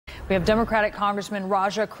We have Democratic Congressman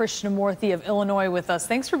Raja Krishnamoorthi of Illinois with us.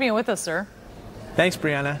 Thanks for being with us, sir. Thanks,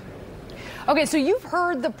 Brianna. Okay, so you've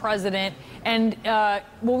heard the president, and well,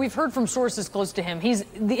 we've heard from sources close to him.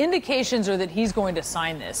 The indications are that he's going to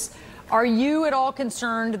sign this. Are you at all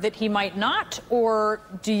concerned that he might not, or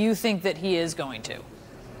do you think that he is going to?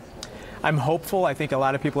 I'm hopeful. I think a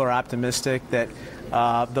lot of people are optimistic that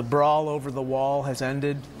the brawl over the wall has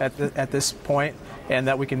ended at this point and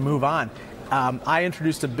that we can move on. I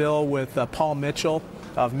introduced a bill with Paul Mitchell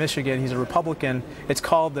of Michigan. He's a Republican. It's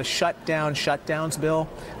called the Shutdowns bill,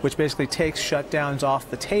 which basically takes shutdowns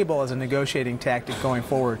off the table as a negotiating tactic going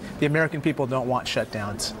forward. The American people don't want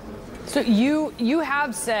shutdowns. So you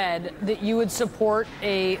have said that you would support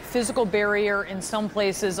a physical barrier in some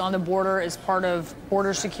places on the border as part of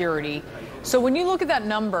border security. So when you look at that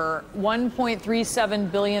number,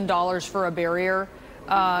 $1.37 billion for a barrier,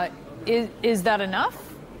 is that enough?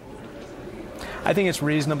 I think it's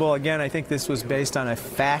reasonable. Again, I think this was based on a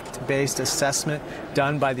fact-based assessment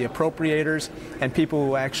done by the appropriators and people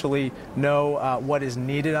who actually know what is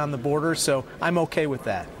needed on the border. So I'm okay with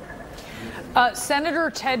that. Senator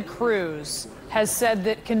Ted Cruz has said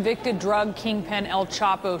that convicted drug kingpin El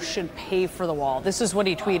Chapo should pay for the wall. This is what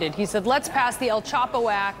he tweeted. He said, "Let's pass the El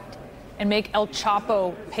Chapo Act and make El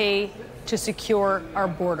Chapo pay to secure our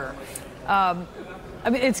border." I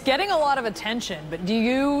mean, it's getting a lot of attention, but do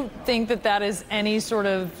you think that that is any sort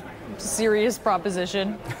of serious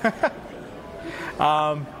proposition?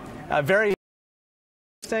 Very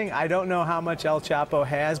interesting. I don't know how much El Chapo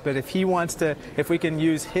has, but if he wants to, if we can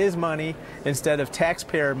use his money instead of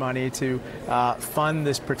taxpayer money to fund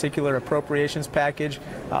this particular appropriations package,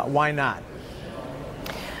 why not?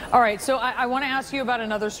 All right, so I want to ask you about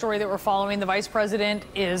another story that we're following. The vice president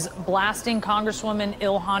is blasting Congresswoman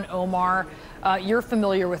Ilhan Omar. You're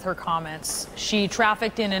familiar with her comments. She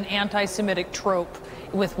trafficked in an anti-Semitic trope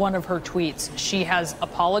with one of her tweets. She has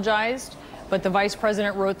apologized, but the vice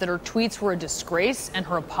president wrote that her tweets were a disgrace and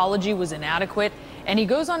her apology was inadequate. And he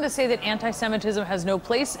goes on to say that anti-Semitism has no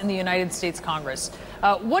place in the United States Congress.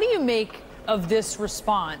 What do you make of this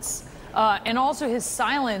response and also his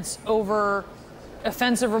silence over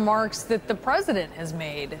offensive remarks that the president has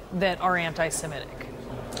made that are anti-Semitic?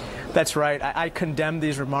 That's right. I condemn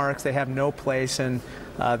these remarks. They have no place in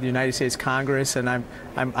the United States Congress, and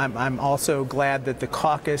I'm also glad that the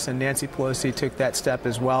caucus and Nancy Pelosi took that step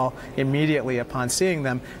as well immediately upon seeing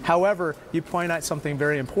them. However, you point out something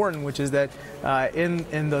very important, which is that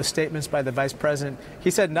in those statements by the vice president,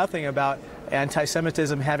 he said nothing about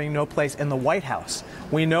anti-Semitism having no place in the White House.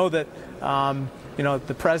 We know that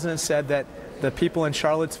the president said that the people in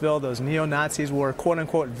Charlottesville, those neo-Nazis, were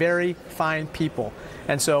quote-unquote very fine people.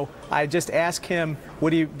 And so I just ask him,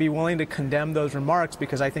 would he be willing to condemn those remarks?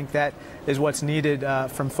 Because I think that is what's needed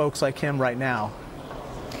from folks like him right now.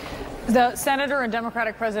 The senator and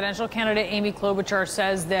Democratic presidential candidate Amy Klobuchar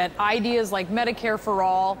says that ideas like Medicare for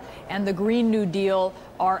All and the Green New Deal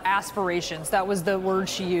are aspirations. That was the word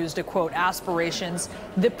she used, to quote, aspirations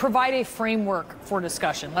that provide a framework for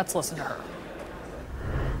discussion. Let's listen to her.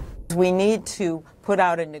 We need to put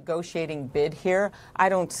out a negotiating bid here. I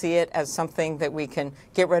don't see it as something that we can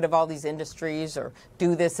get rid of all these industries or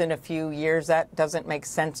do this in a few years. That doesn't make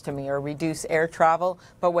sense to me, or reduce air travel.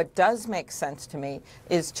 But what does make sense to me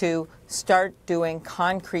is to start doing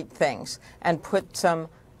concrete things and put some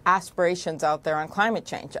aspirations out there on climate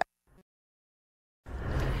change.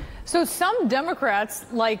 So some Democrats,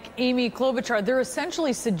 like Amy Klobuchar, they're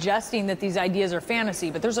essentially suggesting that these ideas are fantasy,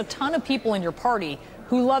 but there's a ton of people in your party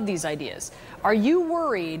who love these ideas. Are you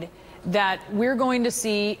worried that we're going to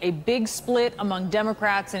see a big split among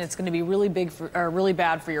Democrats and it's going to be really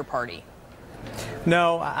bad for your party?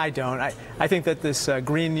 No, I don't. I think that this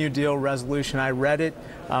Green New Deal resolution, I read it.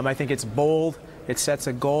 I think it's bold. It sets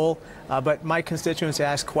a goal. But my constituents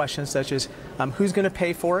ask questions such as who's going to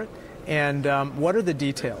pay for it? And what are the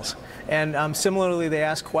details? And similarly, they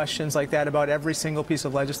ask questions like that about every single piece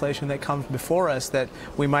of legislation that comes before us that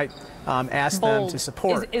we might ask them to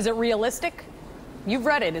support. Is it realistic? You've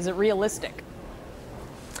read it. Is it realistic?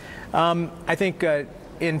 I think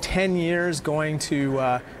in 10 years, going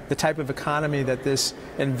to the type of economy that this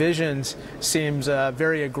envisions seems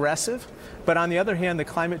very aggressive. But on the other hand, the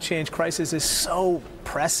climate change crisis is so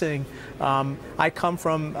pressing. I come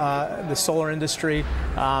from the solar industry.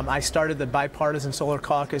 I started the bipartisan solar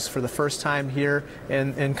caucus for the first time here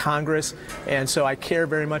in Congress, and so I care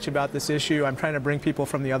very much about this issue. I'm trying to bring people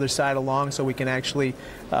from the other side along so we can actually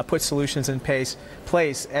put solutions in place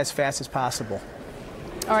as fast as possible.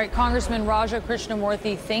 All right, Congressman Raja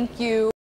Krishnamoorthi, thank you.